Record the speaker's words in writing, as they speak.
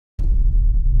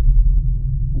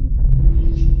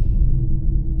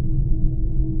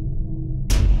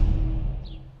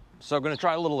So I'm going to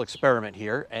try a little experiment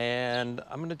here, and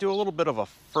I'm going to do a little bit of a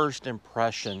first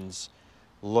impressions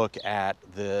look at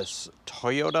this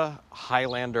Toyota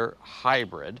Highlander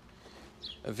Hybrid,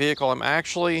 a vehicle I'm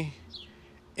actually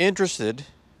interested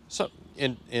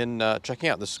in checking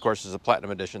out. This, of course, is a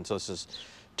Platinum Edition, so this is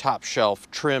top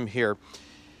shelf trim here.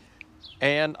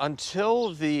 And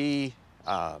until the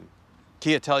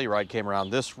Kia Telluride came around,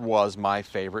 this was my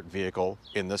favorite vehicle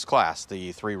in this class,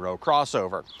 the 3-row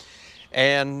crossover.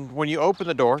 And when you open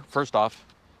the door, first off,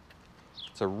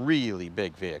 it's a really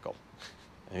big vehicle.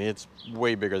 I mean, it's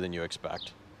way bigger than you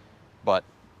expect, but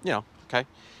you know, okay.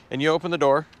 And you open the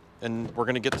door, and we're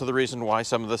gonna get to the reason why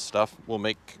some of this stuff will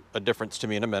make a difference to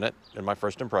me in a minute in my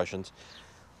first impressions.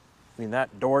 I mean,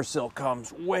 that door sill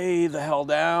comes way the hell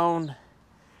down,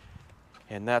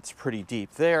 and that's pretty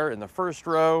deep there in the first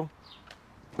row.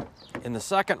 In the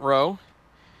second row,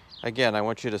 again, I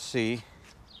want you to see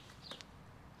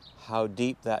how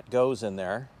deep that goes in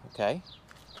there, okay?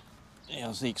 You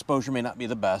know, so the exposure may not be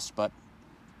the best, but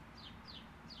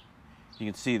you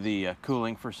can see the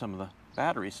cooling for some of the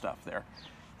battery stuff there.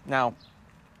 Now,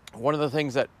 one of the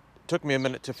things that took me a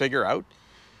minute to figure out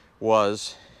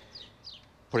was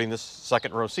putting this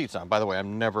second row seats on. By the way,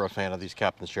 I'm never a fan of these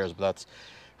captain's chairs, but that's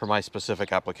for my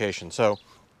specific application. So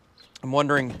I'm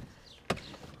wondering,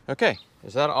 okay,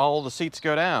 is that all the seats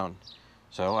go down?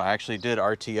 So I actually did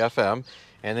RTFM,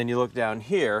 and then you look down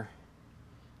here,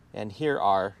 and here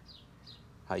are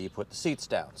how you put the seats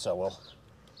down. So we'll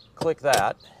click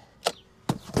that,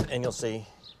 and you'll see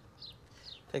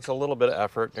it takes a little bit of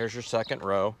effort. There's your second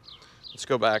row. Let's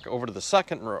go back over to the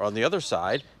second row on the other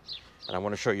side, and I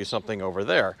want to show you something over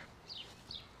there.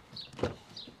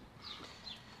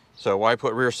 So why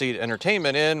put rear seat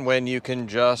entertainment in when you can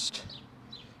just,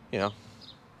 you know,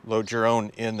 load your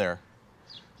own in there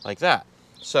like that?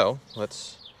 So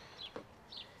let's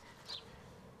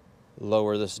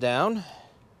lower this down.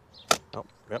 Oh,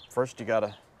 yep, first you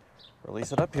gotta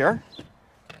release it up here.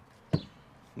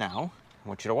 Now, I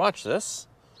want you to watch this.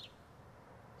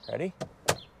 Ready?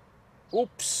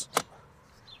 Oops.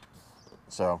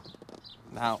 So,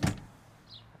 now,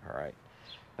 all right.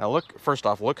 Now look, first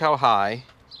off, look how high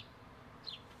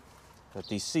that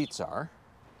these seats are.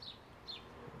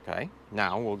 Okay,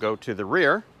 now we'll go to the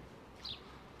rear.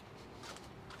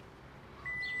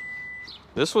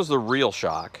 This was the real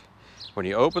shock. When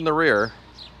you open the rear,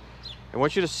 I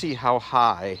want you to see how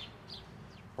high,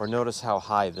 or notice how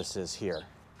high this is here.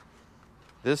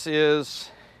 This is,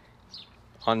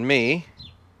 on me,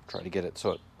 try to get it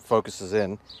so it focuses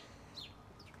in,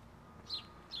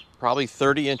 probably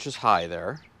 30 inches high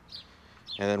there.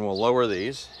 And then we'll lower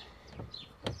these.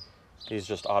 These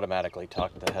just automatically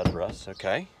tuck the headrests,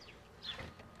 okay?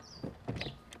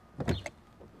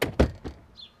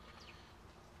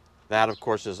 That, of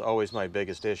course, is always my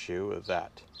biggest issue, of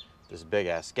that, this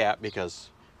big-ass gap, because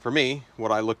for me,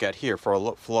 what I look at here for a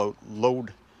load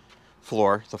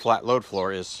floor, the flat load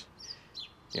floor, is,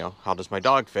 you know, how does my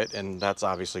dog fit? And that's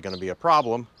obviously going to be a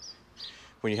problem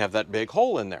when you have that big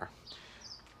hole in there.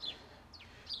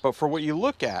 But for what you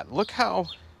look at, look how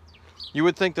you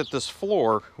would think that this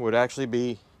floor would actually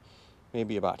be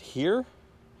maybe about here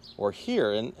or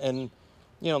here, and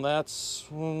you know, that's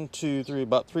 1, 2, 3,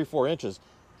 about 3-4 inches.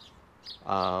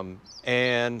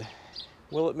 And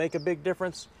will it make a big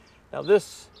difference? Now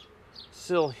this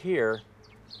sill here,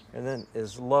 and then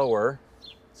is lower.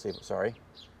 Let's see, sorry,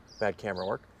 bad camera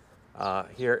work.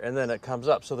 Here, and then it comes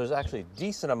up. So there's actually a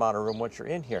decent amount of room once you're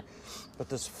in here. But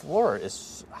this floor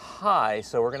is high,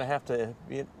 so we're gonna have to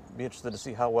be interested to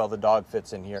see how well the dog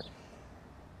fits in here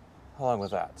along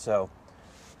with that. So,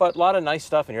 but a lot of nice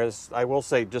stuff in here. This, I will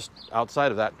say, just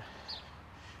outside of that,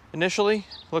 initially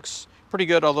looks pretty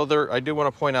good, although I do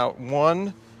want to point out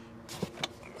one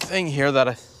thing here that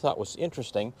I thought was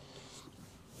interesting.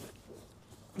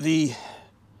 The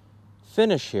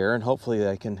finish here, and hopefully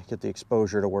I can get the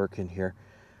exposure to work in here.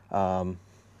 For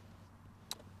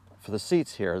the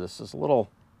seats here, this is a little,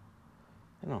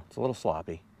 you know, it's a little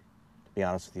sloppy, to be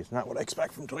honest with you. It's not what I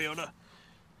expect from Toyota.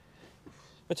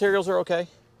 Materials are okay.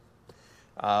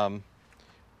 But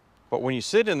when you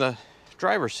sit in the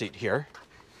driver's seat here,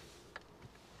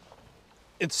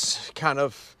 it's kind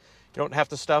of, you don't have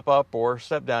to step up or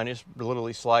step down, you just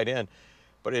literally slide in.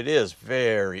 But it is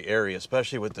very airy,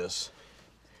 especially with this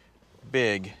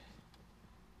big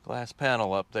glass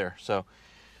panel up there. So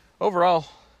overall,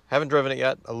 haven't driven it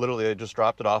yet. I just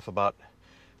dropped it off about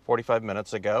 45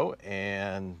 minutes ago,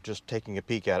 and just taking a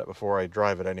peek at it before I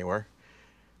drive it anywhere.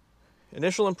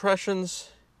 Initial impressions,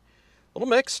 a little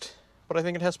mixed, but I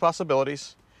think it has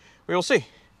possibilities. We will see.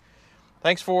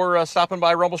 Thanks for stopping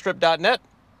by Rumblestrip.net.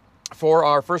 for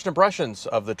our first impressions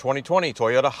of the 2020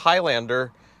 Toyota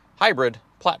Highlander Hybrid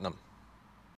Platinum.